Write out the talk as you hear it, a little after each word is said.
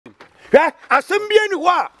Assembly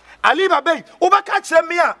anywhere. Ali Babe, Obaka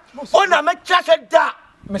Chemia, Ona Machasha da.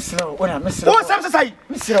 Miss Row, Miss Row, what's say?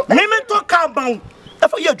 Miss Row, Name to Carbon.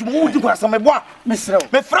 If you to move to some bois, Miss Row,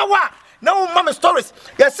 Mefrawa. No, Mamma stories.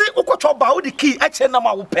 Yes, Uko about the key at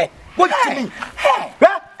Chenama will pay. What do you mean?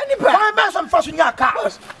 Why am some fashion your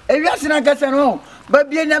cars? If you are not home, but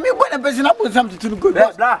be an amiable person up with something to good.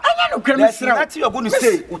 I don't know, Miss Row. That's you're going to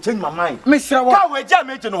say, will change my mind. Miss Row, I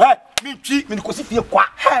jammed to her. Me cheat me because if you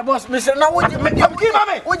quack. Hey, boss, Mister, now what you make me?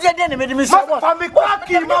 What you did, Miss Row? I'm a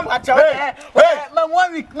quacky, Mamma. Hey, my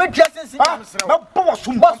 1 week, make justice. No, boss,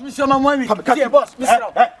 Mister, my 1 week. Boss, Mister,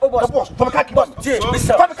 boss, from a khaki boss,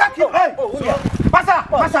 Mister, from a khaki. Hey,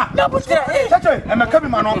 Massa, no, but I'm a coming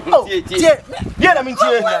man. Oh, yeah, I mean,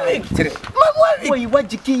 my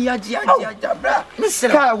what you can,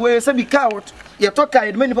 Mister, where some coward. You talk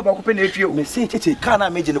I many people open a few. Me say can I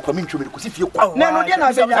imagine the community because if you no, so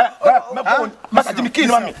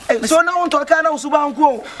now on to can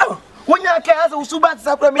Subanko. When you can Suban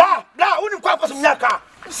Sacra, blah, wouldn't quite for some yaka.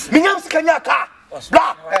 Minyams Kanyaka,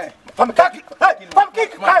 blah, from khaki, from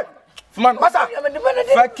kick, from Massa,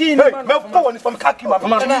 from khaki,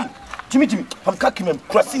 Jimmy, from khaki,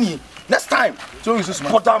 Crasini. Next time, so is this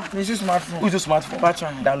smartphone, who's a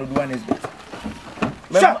smartphone, download one is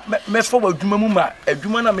me forward dumamuma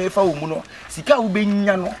adwuma na me fa wo mu no sika wo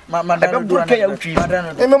benya no madam do ka ya wutwi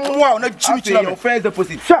e me mu a na chimichira your first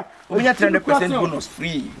deposit obenya 300% bonus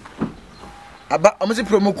free aba omusi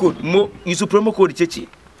promo code mo use promo code chechi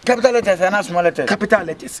capital letters and small letters capital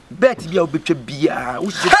letters bet bia obetwa bia wo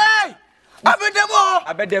hey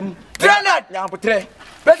abedem 300 nyampotre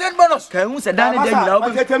present bonus kan hu se dan dey nyina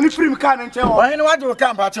obi tetem ni free kan nche ho why no wa do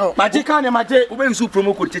kan pa cho maji kan ne maji wo be use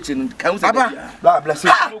promo code cheche no kan hu se bla bla se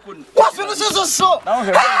promo code so na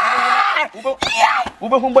wo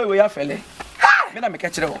be hu boy we ya fele me na me ka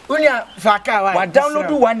kire ho unia fa ka wa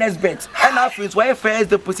download one bet and after why first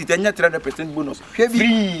deposit and 300% bonus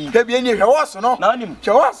free hebi eni hwe wo so no na onim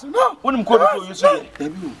che wo so no onim code ko use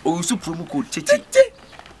o use promo code cheche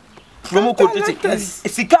promo code ticket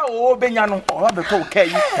sika o benya no o be ko kai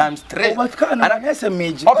times 3 ara hese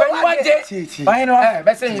meji o be waje bayi no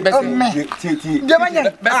bese de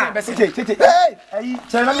banya bese hey ayi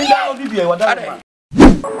chana mi da o bibie wada ma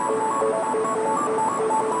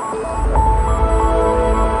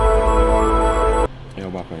e o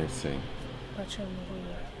ba ko say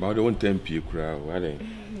ba do won tempi kura wa den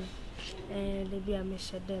de bia me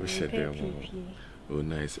shede oh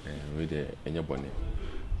nice we de enya bone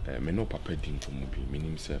me no papa din ko mu bi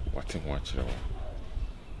minim se wate ho akere wo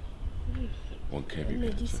won ka bi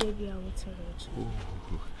me say bia wo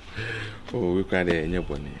oh we kwa de enye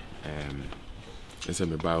bone ese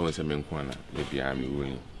me ba wo se me nko na de bia me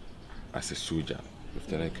woni as a soldier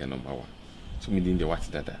lieutenant colonel bawa so me din de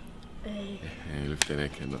what dada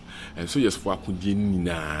lieutenant colonel and so yes for akudie ni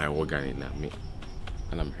na wo gan na me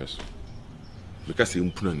ana me hweso because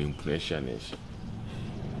impuna na impuna ehia na ehia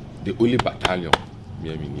the only battalion me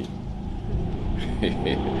amini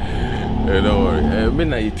don't worry me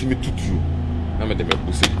na yitimi tutu na me de me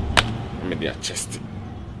buse me de a chest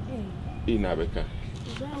ina beka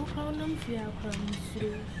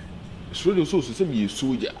so so say me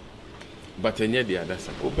soldier but enye de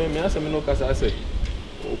adasa oben me asa me no kasa say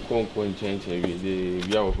o kon change we de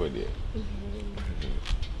bia wo for there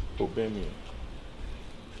oben me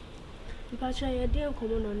Pacha ya de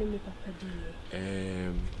komo no me papa di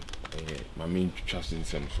my main trust in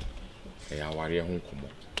some so I worry home come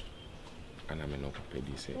and I'm not papa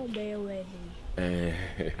di say oh be wedding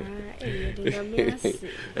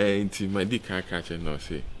inti my di can catch no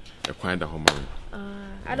say e kwan da home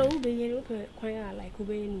I don't be you kwan like we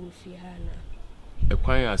be no fi ha na e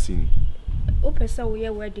kwan asin o pesa wo ye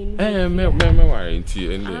wedding me worry inti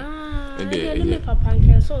and papa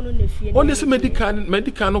can so no na fi on this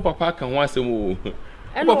medical no papa kan ho asem o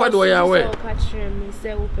papa do ya we catch me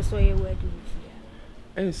say wo pesa ye wedding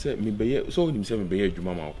and say me be so him say me be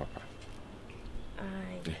adwuma ma papa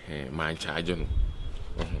ai man charge no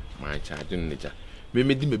man charge no ja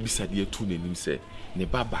me di me bisade atu nanim say ne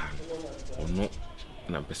baba ono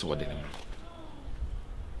na pesa wo de ne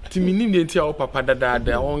ti minim de ntia wo papa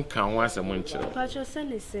dada on kan ho asem nchire papa cho say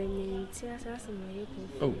ne say me ntia asem ye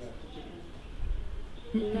ko oh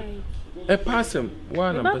like a passem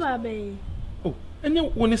one baba be oh and you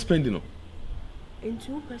want to spend no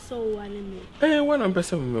into person one me one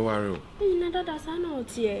person me worry na dada sa na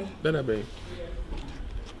otie dada be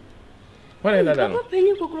what dada no papa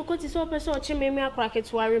ni kokoro ti so person oche me me akora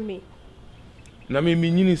ketware me na me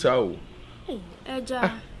nyini sa o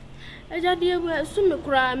eja de e su me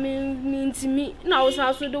kura me ntimi na wo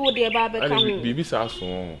sa so de wo de ba be ka ho bibi sa so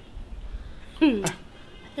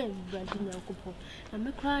Awurade Nyankopɔn. Na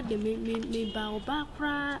me kra de me ba oba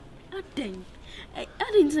kra aden.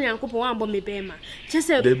 Adin tin Nyankopɔn ambɔ me be ma.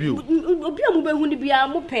 Kyese obi a mo be hu ni bia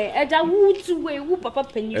mo pɛ. Eja wo tu we wo papa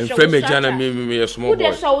panyi hwe. Enfrɛ me jana me small boy.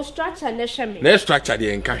 Wo de show structure na hwe me. Na structure de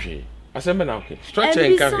enka hwe. Asɛm na okay. Structure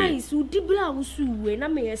enka hwe. Besides, wo dibra wo su we na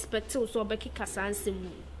me expect so obekika sansem.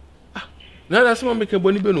 Na da sama make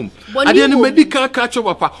boni benum. Ade no medical catch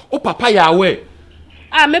papa. O papa ya we.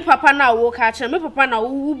 Me papa na wo ka che me papa na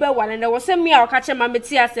wo be wane na wo se me a wo ka che ma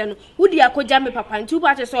meti ase no wo di akoja me papa nti wo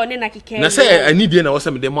ba che so ne na keke na se ani die na wo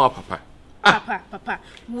se me de ma papa papa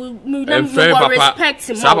we respect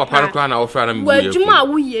him sa papa no na wo fra na me wo adwuma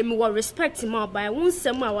wo ye me wo respect him ba wo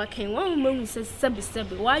nsem a wa ken wo ma hu se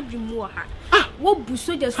sebe wo adwuma wo ha wo bu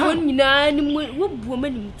soja so nyina ni wo bu ma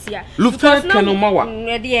ni mutia lieutenant kenu mawa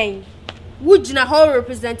wujina how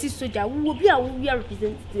represent soja wo bi a wo wi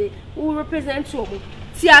represent wo represent wo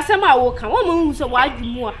ti asema wo kan wo mo hu so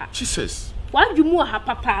wadwumu ha Jesus wadwumu ha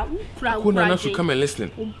papa kura ko na so come and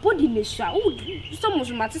listen body ne sha wo so mo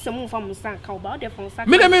so mate se mo fa mo sanka wo ba wo de fon sanka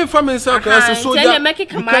me dem fa me sanka as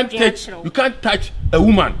soja you can't touch a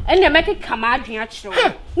woman and dem make kama adwen a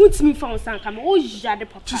kire wo ntimi fa mo sanka me wo jade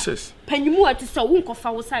papa Jesus panyimu ati so wo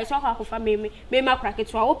nkofa wo sai so akwa me makra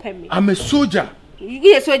ketwa wo pɛ me I'm a soldier.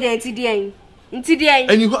 You are soldier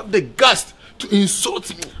and you have the guts to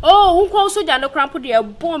insult me. Oh, who calls soldier no cramp de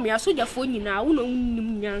bomb ya soldier phone na wo no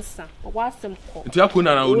nim nyansa. Wasem ko. Nti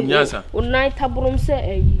akona na wo nyansa. O nai tabrom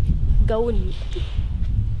se gawoni.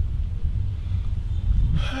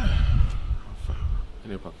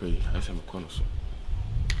 Ene papa yi, asem ko no so.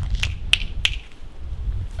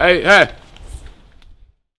 Hey.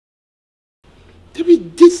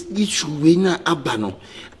 This issue we na abano.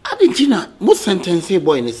 Adintina, most sentence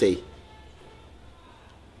boy ni say.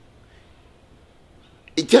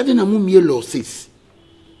 Ejade na mumie losses.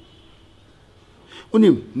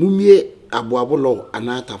 Onim mumie abuabo law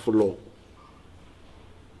anatafo law.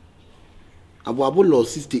 Abuabo law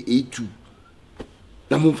 68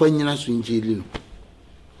 na mumfa nyina so njeli no.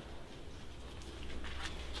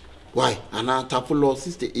 Why? Anatafo law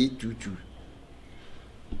 6822.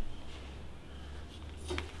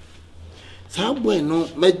 Sa boy no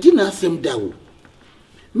medina asem dawo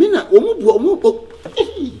mina omubu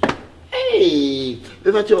hey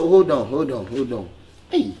hold on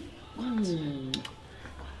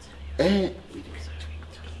hey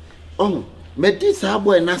medi sa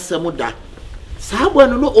boy na asem da sa boy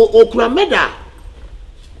no okura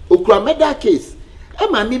meda case e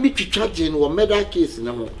ma me bi twitwa gin wo meda case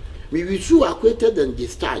na mo me wisu acquitted and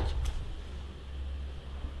discharged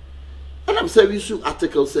and I'm say wisu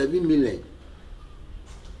article 7 million.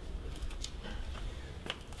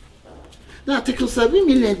 Now, Article 7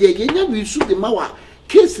 million, they again, we shoot the Mawa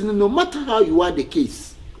case, no matter how you are the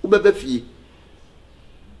case. Ubebefi.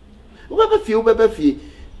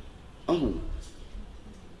 Oh,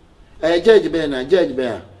 Judge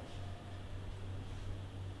Bear.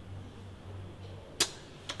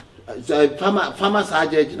 Farmers are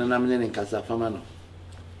judge, and I'm in Casa Famano.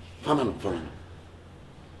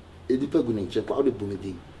 A deeper good check out the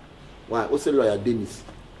booming. Why, what's a lawyer, Dennis?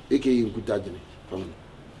 A.K.A. Kutajani.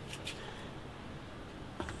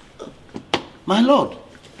 My Lord,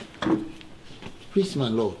 please, my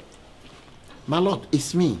Lord,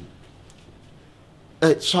 it's me.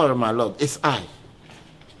 Sorry, my Lord, it's I,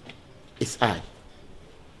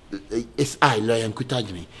 Lawyer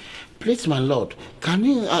Kutajini. Please, my Lord, can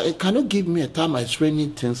you give me a time I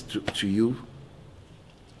explaining things to you?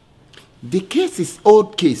 The case is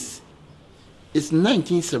old case. It's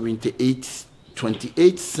 1978,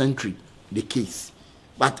 28th century, the case,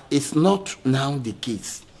 but it's not now the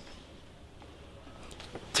case.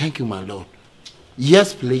 Thank you, my Lord.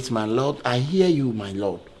 Yes, please, my Lord. I hear you, my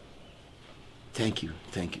Lord. Thank you.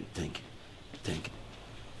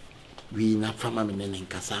 We na fama menene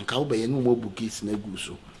nkasa nka obeye no mo bukis na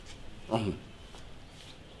guso.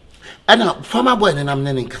 Ana fama boy na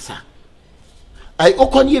menene nkasa. Ai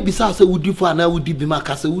okoni ebisa se wudi fo ana wudi bi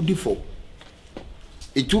makasa wudi fo.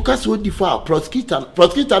 Etuka se wudi fo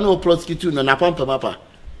prosecutor no prosecute no na pampa mapa.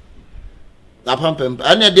 Na pampem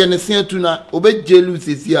ane de ne sia tu na obejelu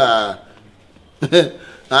sisi a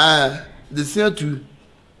the sia tu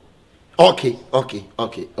okay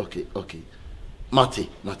Mate.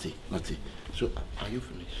 So are you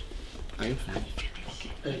finished?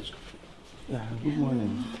 Okay. Yeah, good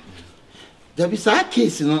morning. There be a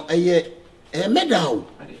case no a medal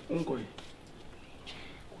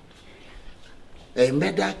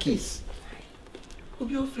case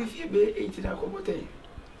Obi o free be 80 na komote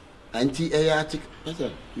Anti-Ayatic,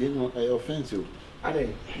 you know, I offense you. Are they?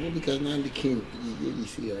 Maybe because now the king, you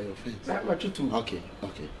see, I offense. That much too. Okay.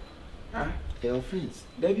 offense.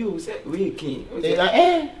 Debbie say we king.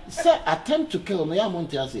 Sir, attempt to kill me. I'm on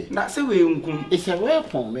to say. Na say we unkum. It's a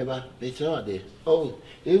weapon, maybe. It's all there. Oh,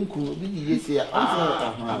 unkum be yes here.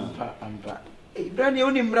 Ampa. Eh, brand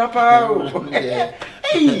only mrapa o.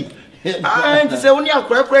 Hey. And say only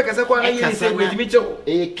akura kasa kwa na say we dimi cho.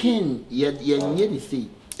 King, ye ni say.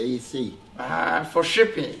 Say. For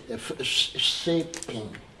shipping. Shipping.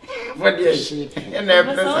 What do you see? And then,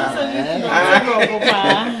 what's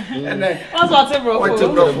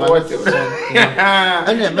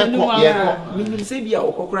and say, be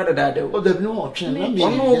a crowded that. Oh, the no option.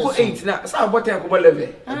 No, 8 now. So, what I could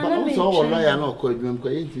live. So, I know, could you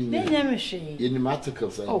in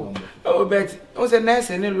articles? Oh, but was a nice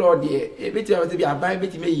and Lord, dear. A bit of to be a buy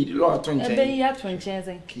bit made, Lord 20.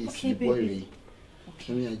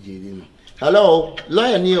 Hello,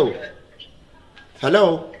 lawyer Neil.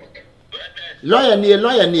 Hello. Lawyer Neil.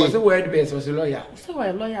 What's the word best was a lawyer? So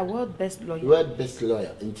a lawyer, world best lawyer. World best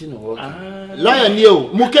lawyer. Intino. Lawyer Neil.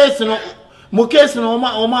 Mukes no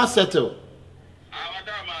Oma settle.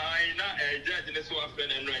 Madam, I na judge in the so often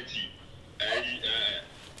and right.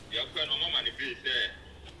 Your friend Mama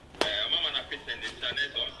Mama na fit and the channel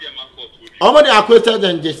so see my court. Omo dey acquitted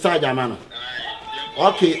and discharge amano.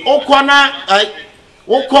 Okay, okwana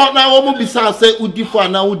Oko na omo bisa say udi for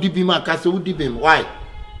na udi bi ma ka say udi bim. Why?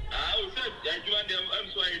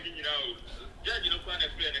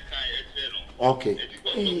 Okay.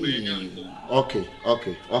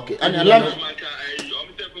 And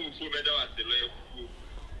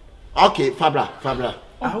okay, Fabra.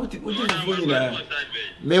 What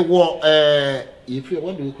Me wo if you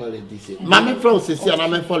what do we call it this? Mama from say and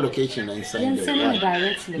I'm for location and send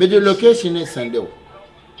directly. Me the location is send you.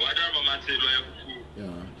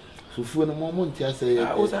 Fufu no moment ya say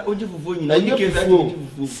oji fufu nyina ni ke za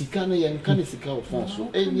sika no yen kan sika o fon so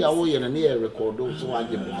ebi awo ye na ye record so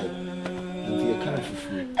waje blai nti ye kan fufu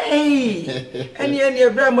eni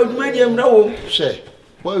ebra maduma de mra wo hwe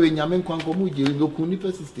boy we nyame nkwanko mu je loku ni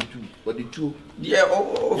 62 but the two de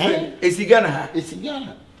esiga na ha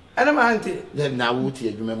ana ma ante dem na wo ti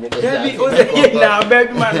adwuma mo be ya bi o say na ba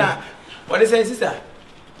adwuma na what is sister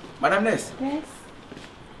madam Ness yes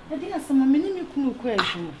adi asama menimi kunu kwa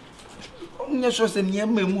adwuma Nya so se niam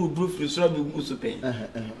mu duro firi so be gu so pen.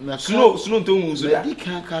 Slow to mu so da. Di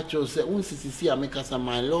kan ka cho se won sisi amekasa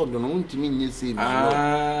my lord no ntimi nye se mi.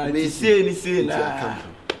 Be se ni se na.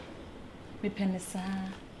 Me penesa.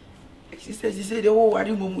 Sister de wo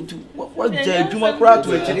wari mo mutu. What ja adwuma kra to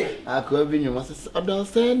akire. Akwa bi nyuma se odo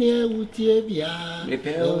se ne wutie bia. Me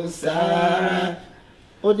pensa.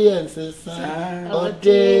 Audience sa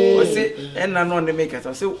ode o se enna no ne make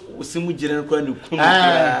say o se mu jire kwa ne kunu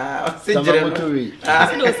o se jire no se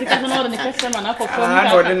do se ka no ne kese ma na kokko mi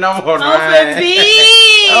ka no nam ho no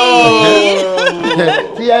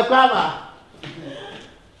ti e kwa ba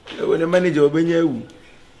o ne manager obenya ewu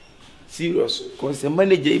serious ko se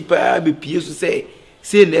manager ipa be pie so say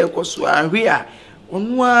na ekoso ahwe a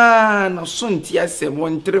onu a na so nti asem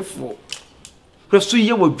won trefo preso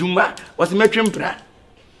ye wadwuma o se metwempra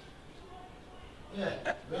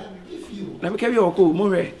na me kebi oko mo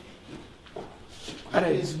re ara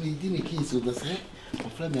is we di ni case o say o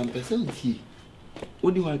fra me am person ti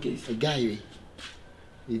odi one case a guy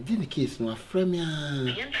we di ni case no afra me The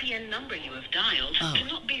MTN number you have dialed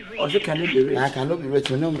cannot be reached. o se cannot be reached. I cannot be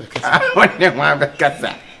reached no number what ne wa be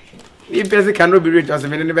kasa we person cannot be reached o se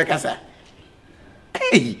me ne be kasa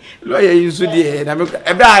hey lawyer you so dey na me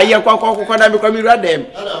e bra aye kwa na me kwa mi ra dem.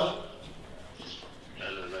 Hello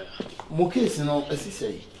mo case no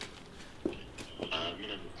asisei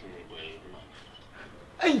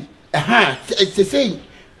ay it's say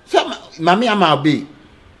some mami ama be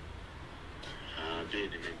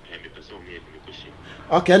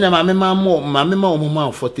okay na mami ma mo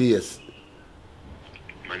 40 years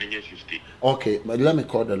Manage 50. okay but let me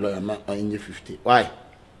call the lawyer ma in 50 why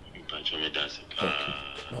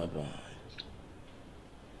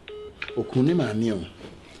okuni mami o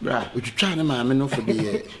Bra, we try na mami no for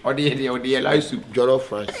the o de life soup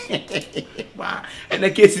jollof rice ba and the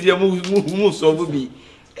case dey move so bi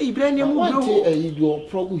e bra ne mu bro bro you do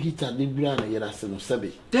progu heater de bra na yera se no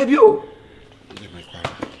sebe debi o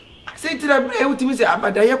say tira bra e utimi say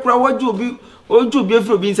abadaye kura waju obi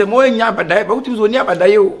efro bi nse mo nya abadaye ba utimi so ni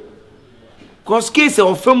abadaye o cause case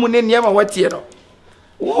of famu ne ne ma watie no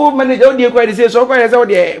o manager o de kwa dey say so kwa dey say o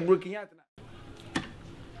de broken heart.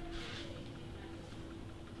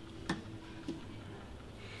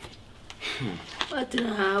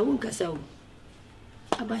 Atra un kasau.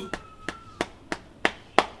 Abai.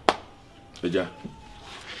 Eja.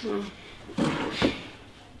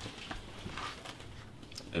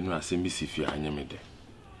 Enu asem bi si fi anyame de.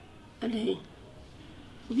 Ade.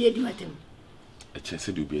 Obi edi matem. A chance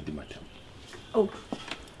to be a dimatem. Oh.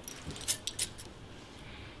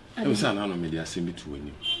 I was an animal media send me to win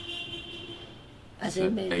you. I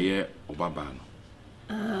said, a year or babano.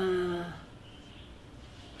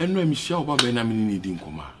 And when Michelle Babana needing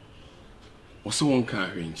coma. Or so one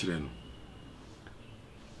car in children.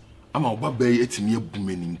 I'm a babay at me a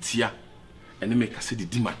booming in tia, and they make a city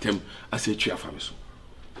dimatem as a chair for me.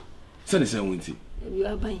 Send us a winty. You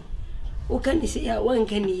are buying. What can you say? One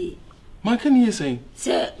can ye? Man, can you say?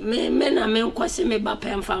 Sir, men are men question me by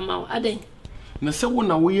pen farm out. Are they? Na se wo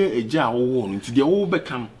na wo ye eja wo no nti de wo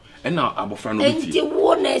beka no e na abofra no biti enti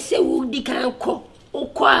wo na se wo di kan ko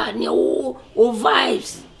a ne wo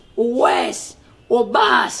vibes o words o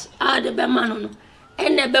bass a de be ma no e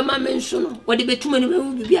na be ma me nso no wo de betuma no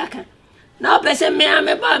be bibi aka na o pese me a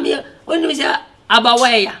me ba me oni se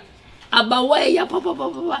abaweya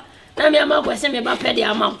papa na me ama ko se me ba pede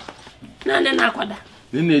ama na akwada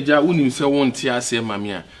ne na eja wonim se wo ntia ase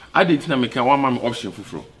mame a ade tina me kan wa ma me option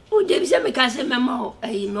fufuro o de bi se me ka se me ma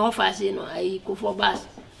ai me offer se no ai ko for bass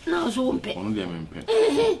na so mpe onu de me mpe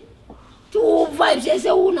two vibes say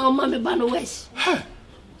who na ma me ba no west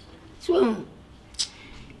so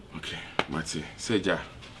okay mate seja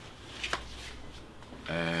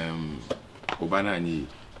obana ni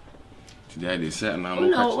today they say na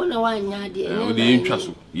no una wa nya de o de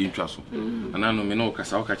yintwa so ana no me no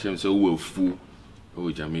kasa o ka chem say wo afu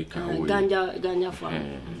o Jamaica o ganja fa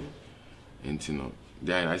entino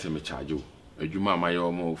dey I say me charge o adwuma amaye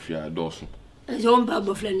o ma ofia doso so on ba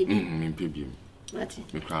bofla ni bi me mpebiem mate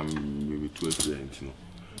me kram me to accident no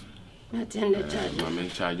mate and the charge ma me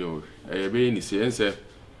charge o be ni say ense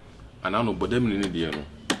ana no bodam ni de no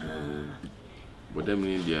bodam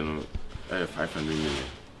ni de no 500 million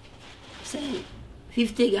say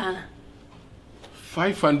 50 Ghana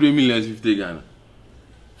 500 million 50 Ghana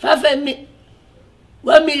 5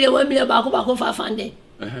 1 million ba ko 500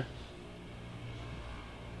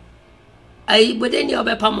 ai bodeni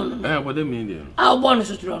obe pamono bodem ni a bonus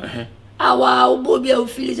sutro awa obobi a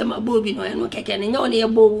feel se ma bobi no eno keke ne nyawo ne ye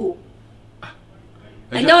bowo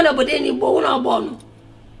anya na bodeni bowo na bono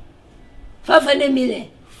 500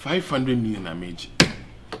 million na meji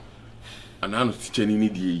anano teacher ni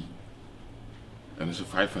die and so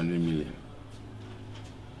 500 million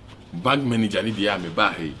bank manager ni dia me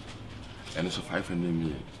ba he and so 500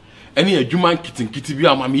 million any adwuma kitinkiti bi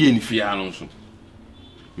amame ye ni fia no so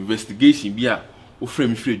investigation bi a o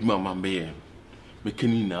frame free adwuma amame ye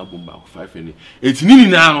mekani na abomba 500 etini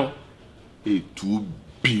na no 2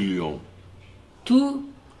 billion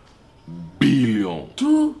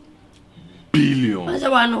 2 billion asa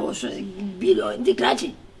wano so billion di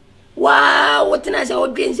krachi wow what na say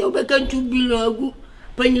odwense obekan 2 billion agu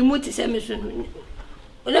panyimu ti se me so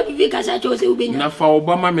ona bibi kasa cho se ubenya na fa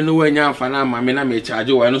obama me no wanya afa na mame na me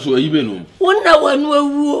charge wa no so ayibe no wona wanu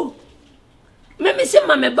awuo me say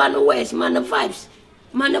mame ba no west man vibes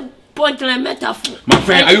man point line metaphor my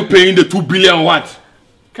friend are you paying the 2 billion what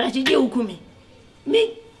krachi je hukumi me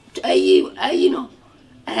ayi no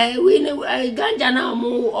we no ganja na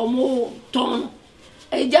omo ton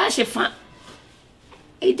ja shefa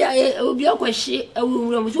obi akwashi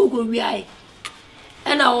awuwura mo so ko wi ai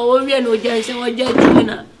ana o wi na oja se oja tu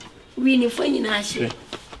na wi ni fanyi na ashe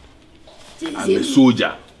I'm a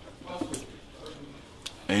soldier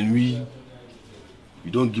and we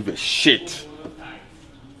don't give a shit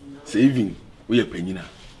saving we are penina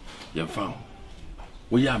you found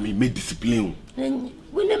we are me discipline I'm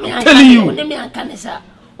telling you we me akanesa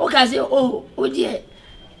o ka say oh o je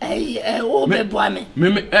o be boa me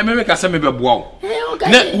ka say me be boa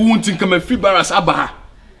na wuntin ka me free barras aba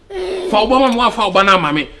fa obama mo fa obana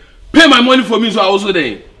mame pay my money for me so I also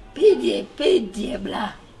there pay die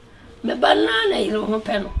bla me banana ilo ho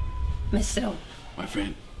peno me sell my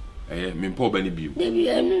friend me mpo ba ni biom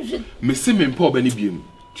me se me mpo ba ni biom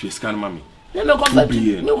tu scan mame na me ko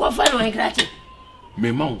fa no enkrache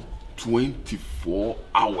me ma 24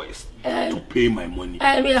 hours to pay my money.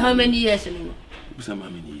 I mean, how many years? How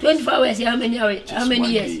many years? 24 hours. How many hours? How many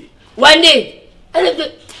years? Day. 1 day.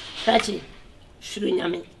 Catch it.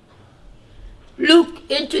 Shrunyame. Look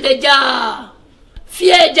into the jar.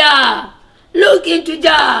 Fear jar. Look into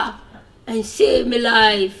jar. And save my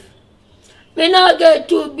life. Me now get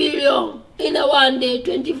 2 billion in a 1 day,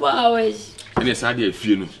 24 hours. And yes, I did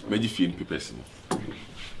feel no. Maybe feel people.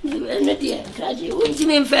 No dear, Kraji,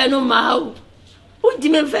 ultimate inferno ma.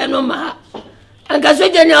 Ultimate inferno ma. And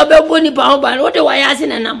Gasoja ne obe boni pa ho ba, what the why asking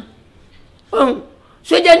nam. Oh,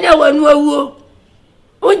 soja ne wanu awu.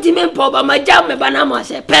 Ultimate po ba ma jam me ba na mo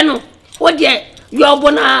se peno. What dear, you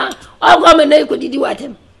obona, all come na ko didi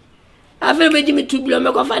watem. I feel be me 2 billion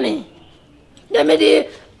me ko fa ne. na me de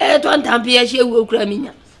to ntampia hye wo kura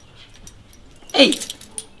minya ei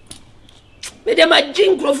me de ma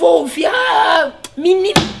jinkrofo ofia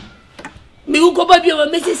mini me uko ba bi o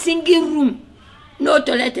me single room no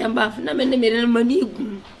toilet and bath na me me mani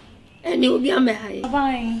gu eni obi ame haye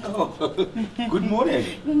Bye. Oh, good morning.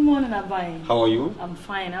 Good morning, Abai. How are you? I'm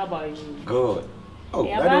fine. How about you? Good. Oh,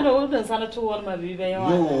 Yeah, I don't know. Sana to one my baby.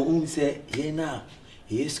 No, say yeah now.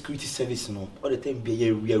 Here security service no. All the time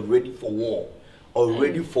we are ready for war or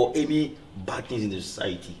ready for any bad things in the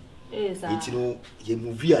society. Yes, you know, you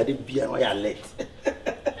movie are the be alert.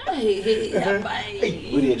 hey Abai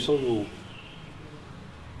Hey, wait, so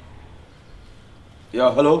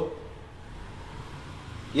yeah, hello.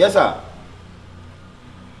 Yes, sir.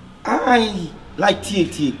 I like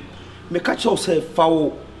TAT. Me catch yourself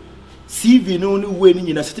foul. CV no only way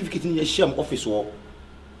in a certificate in your sham office work.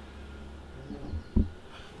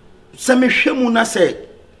 Some shemuna say,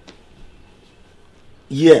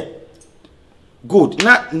 yeah, good.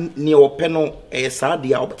 Not near penal a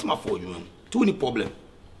sadia, but my for you. Too any problem.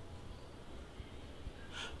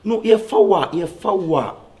 No, you're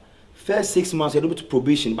forward. First 6 months, you're able to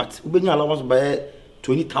probation, but when you allowance by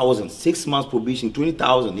 20,000, 6 months probation,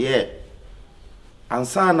 20,000, yeah. And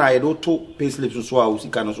sana I don't talk pay slips so I was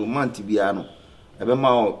kind of so man tibiano. I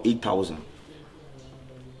remember 8,000.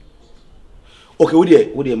 Okay,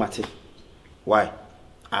 what do you matter? Why?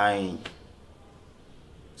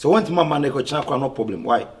 So when my man go chakwa no problem.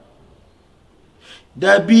 Why?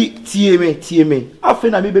 There be TMA. I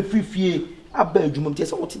feel I maybe free. I beg you, mom.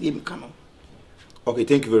 What did you come on? Okay,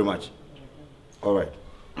 thank you very much. All right.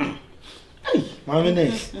 Hey, my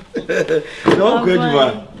nice. No good,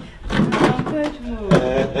 man.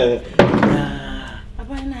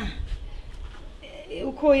 Abana.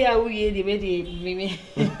 Uko ya uye di bedi mimi.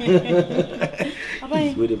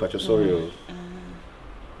 Abai. Wait, but you're sorry.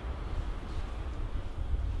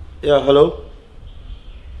 Yeah, hello.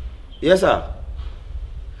 Yes, sir.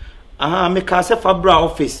 Me kase Fabra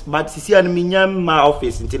office, but sisi an minyam ma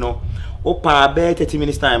office, you know. Opa be 30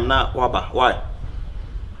 minutes time na waba. Why?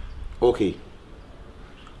 Okay.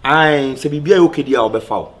 Se bibia okay dia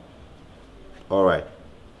obefa. All right.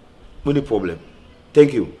 No problem.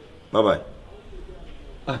 Thank you. Bye bye.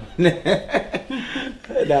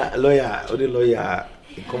 That lawyer, the lawyer,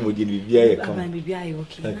 come with bibia come. Bibia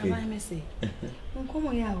okay. Na me say.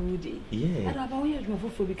 Nkomo ya wudi. Yeah. Ada ba wo ye adwuma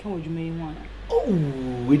fofo bi kan adwuma yi ho ana.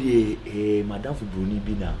 Oh, we the madam for Bruni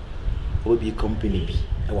bi na. Obi company bi.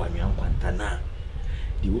 E wa nwan kwanta na.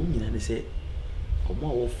 The woman na say omo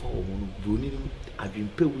a wo fa omo no Bruni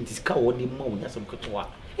adwempe wu ntisika wo de ma wo nya sam kotwa.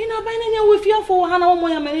 Ina ba na nya wo fia fo ha na wo mo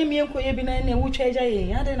ya mane mi enkoye bi na na wo twa eja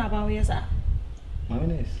ye. Ade na ba wo ye sa.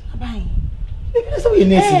 Manes. Abai. Maybe that's how you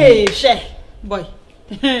name. Hey, she boy.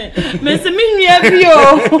 Me se mi nua bi o.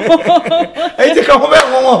 Hey, take come home.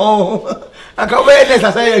 I come here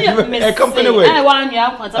next say a company way. I want you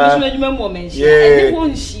akwanta me adwuma mo mention. E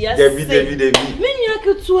won hia. David. Me nua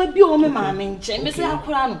ketu abi o me ma me nche. Me se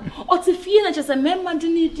akora no. O te fie na chese memma de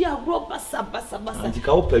ni di agro basa.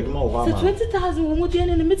 Antika wo paduma wo Se ma. 20,000 wo mo de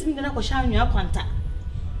ne metimi de na ko sha nua akwanta.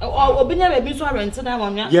 Obenya baby so rent na ma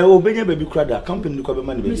nua. Yeah, obenya baby krada company ni ko be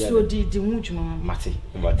man baby. Me so di hu dwuma. Mate.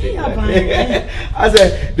 I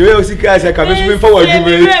said the way you see guys I come me forward you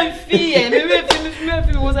me.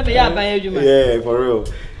 Me was a ya ban adwuma. Yeah, for real.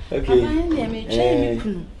 Okay. Aban me me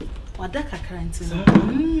kunu. Wada kakra nti no.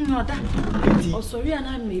 Oda. O sorry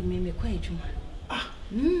ana me kwa adwuma.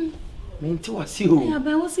 Me nti wase ho. Ya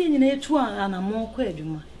ban wo se nyina etu ana mo kwa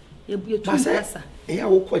adwuma. Ebu etu kasa. Yeah,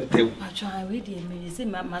 wo kwa dem. Atwa we dey me say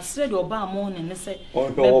ma sre de oba morning ne say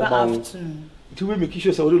be afternoon. To we make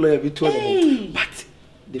sure say we lawyer be to them. But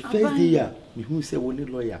the first day ya me who say we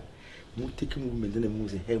lawyer. Mo take movement and mo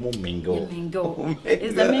say hey mo mingle.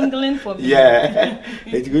 Is the mingling for me? Yeah.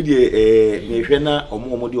 It's good me hwe na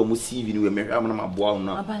omo de omo CV ni we me hwe amana maboa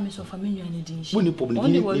no. Aba me so family ni din shi. Mo ni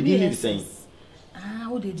problem ni the same.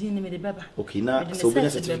 Wo de din ni me de baba. Okay, na so be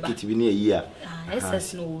certificate bi na yi a.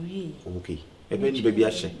 SS no wi. Okay. Ebe ni baby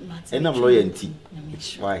ahye. Enam lawyer nti.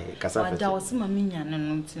 Why? Kasa fe. Ada wo se ma minya no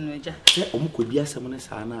no nti no eja. Se omo ko bi asem na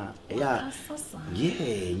sa na. Yeah.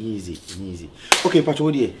 Easy. Okay, pacho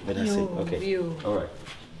wo die. Better say. Okay. All right.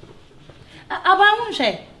 Aba mo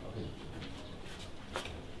hwe.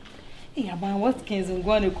 Aba what kins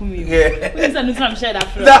ngo na kumi. We say no some share that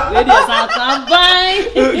from. We dey say bye.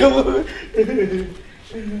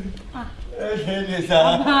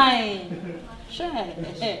 Bye. Share.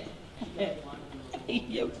 Yeah.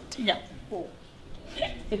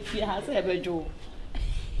 If you have ever do.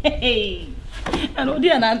 Hey. I know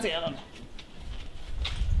dear Nancy.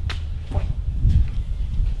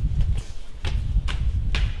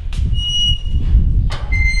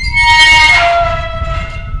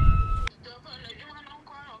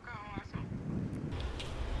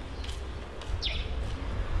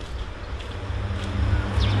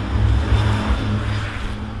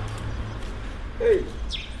 Hey.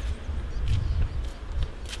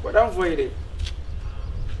 What am for you?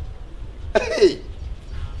 Hey.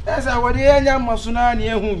 That's how the anya masuna ni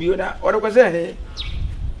ehu bi na. What ko say?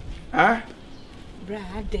 Ah?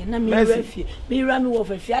 Brother, na me refi. Me ra me wo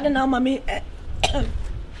fafi. Ade na ma me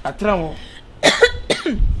Atra mo.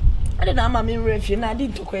 Ade na ma me refi na ade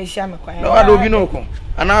to ko ehia me kwa. No ado bi no ko.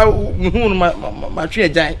 Ana hu ma twe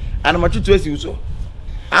agyan. Ana ma tutu asi so.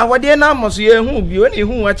 Awade na amaso ye hu bi oni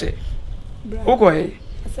hu wache. Oko he.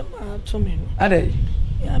 Asema to me no. Ade.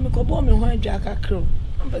 Ya me ko bo me ho adwa kakro.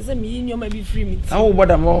 Ampese me yi nyoma bi free me. Awo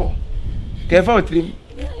boda mo. Ke fa otrim.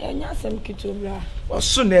 Ya nya asem kito bra.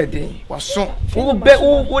 Waso na ede. Waso. Wo be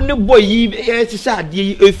wo ne boy yi e sisa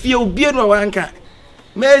ade efie obi no wanka.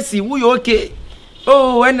 Mercy, wo you okay?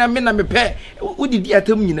 Oh, when I mean me pe. Wo didi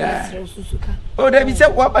atam nyina. Oh, da bi se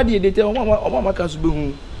wo ba de de te o mama ka so be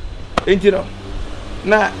hu. Enti no.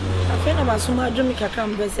 Na afena basuma adwumi kakra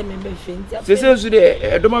mbese me be fenti. Sese su de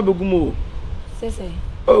edoma begumo. Sese.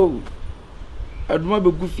 Oh. Aduma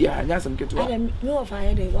begu fia anya asem ketwa. Ade me wo fa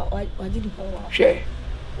ye de waji di pa wa. Hwe.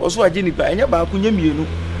 Oso waji ni pa enya ba ku nya mienu.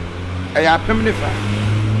 Eya pem ne fa.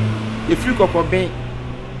 E free kokko ben.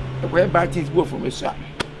 E ko e ba things go from so a.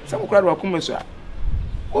 Sam kura do akoma so a.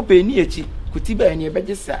 O pe ni echi kuti ba ni e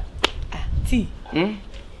beje sa. Ah, ti.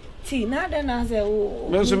 Ti na de na se o.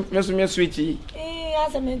 Me switch yi.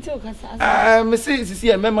 Asa me nti o kasa. Ah, me se sisi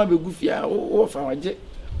e mema begu fia o fa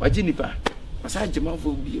waji ni pa. Masa jema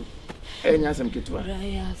fo bio. Enya asem ketwa. Bra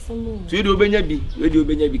ya samu. So we dey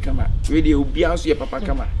obenya bi kama. We dey obi anso ye papa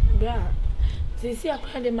kama. Bra. Sisi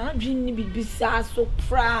akwa de ma adwin ni bibisa so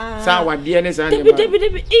pra. Sa wade ne sa ne ma.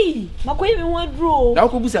 Debi. Makoye me ho aduro. Na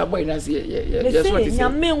ko busa boy na se ye so what is.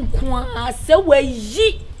 Nyame nko a se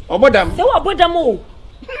wayi. Obodam. Se wabodam o.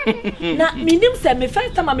 Na minim se me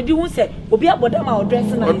first time me di hu se obi abodam a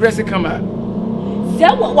odress na. Odress kama. Se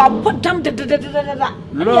wabodam da.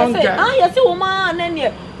 Long time. Ah, yes o ma na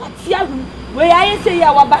ne. Atia hu. We aye se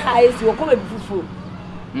ya waba ha esi wo ko be fufu.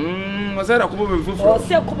 O se da ko be fufu. O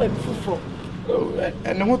se ko be fufu.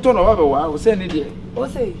 Ne ho to no ba be wa o se ne de. O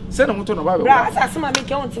se. Se ne ho to no ba be wa. Bra asase ma me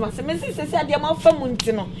ke won tima se me se ade ma fa mu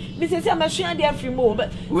nti no. Me se ma hwe ade afri mo.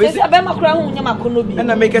 Se abe ma kura hu nya makono bi.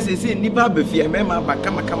 Na me ke se ni ba ba fie me ma ba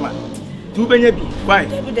kama. Tu benya bi. Why?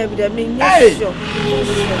 Debi me nya sure.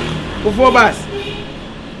 Ko fo bas.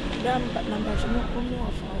 Number no kono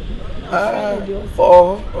afa.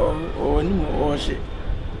 Oh, ni mo she.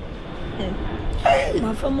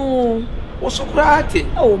 Ma famu. O sukrate.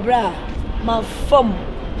 Oh, bra. Ma fam.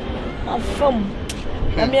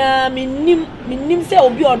 Na me nim say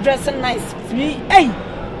obi o dress nice. Me, hey.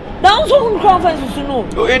 Now so conference su no.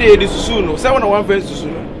 O e dey su no. Say one one face su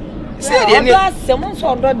no. Say dey ni. Ah,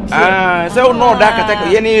 say no da kata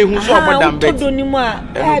ye na ehu so obodam bet. To do ni mu a.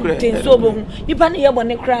 Ten so bo hu. Nipa na ye bo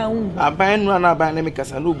ne kra hu. Aban no na aban na me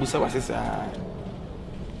kasa no obusa wasesa.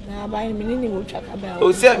 Na aban me ni wo twa ka ba.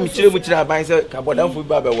 O say me kire aban say ka bodam fu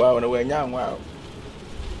ba ba wa na wa nya anwa.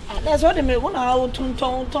 That's what me wona how ton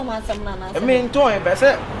asem na na. Me ton e be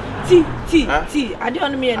say ti ade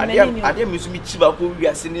on me en mani ni. Ade me su mi chi ba ko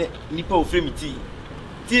wiase ne nipa o frame ti.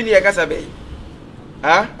 Ti ni e kasa be.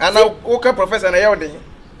 Ah, ana o ka professor na ye odin.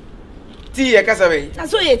 Ti e kasa be. Na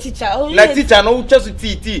so ye teacher. Na teacher no chasu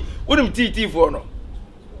ti. Wonim ti for no.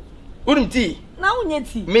 Wonim ti. Na unye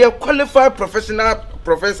ti. Me a qualified professional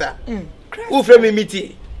professor. Who frame me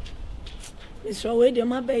ti. Mr. We de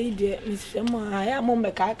ma be de Mr. Mo aya mo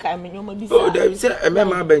me ka me nyoma bi sa. Oh, there say e me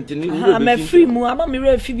ma bent ni. I'm a free mu aba me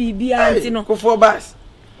refi bi anti no. Ko for bus.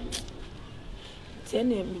 Tie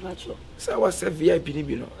na mi ba cho. Sa wa se VIP ni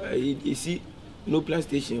bi no. You see no plan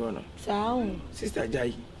station one. Sa o. Sister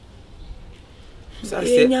Jai. Sa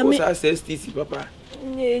se STC papa.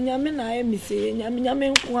 Nyame na ya mi se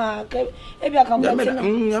nyame nko a e bia ka mo ti no.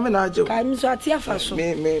 Nyame na aje. Ka mi so atia fa so.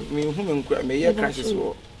 Me hu me nkura me ye crisis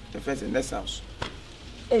wo. The first in this house.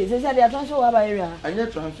 Hey, say the attention wa ba area. Anya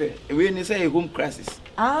transfer. We ni say home crisis.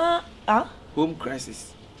 Home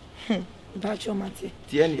crisis. About your mate.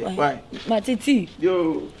 Tiani, why? Mate T.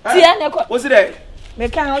 Yo. Tiani ko. What's it? Me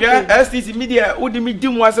kan okay. Yeah, STC media wo di mi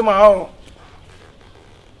dim wase ma ho.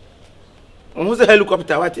 On say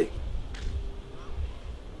helicopter wate.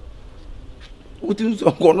 Utin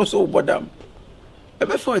so kono so bodam. E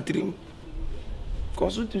be for trim.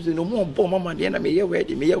 Consulting no more bomb mama de na me ye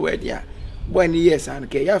wedding a boy ni yes an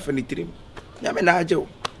ke ya fa ni trim. Nya me na aje o.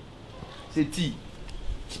 Se ti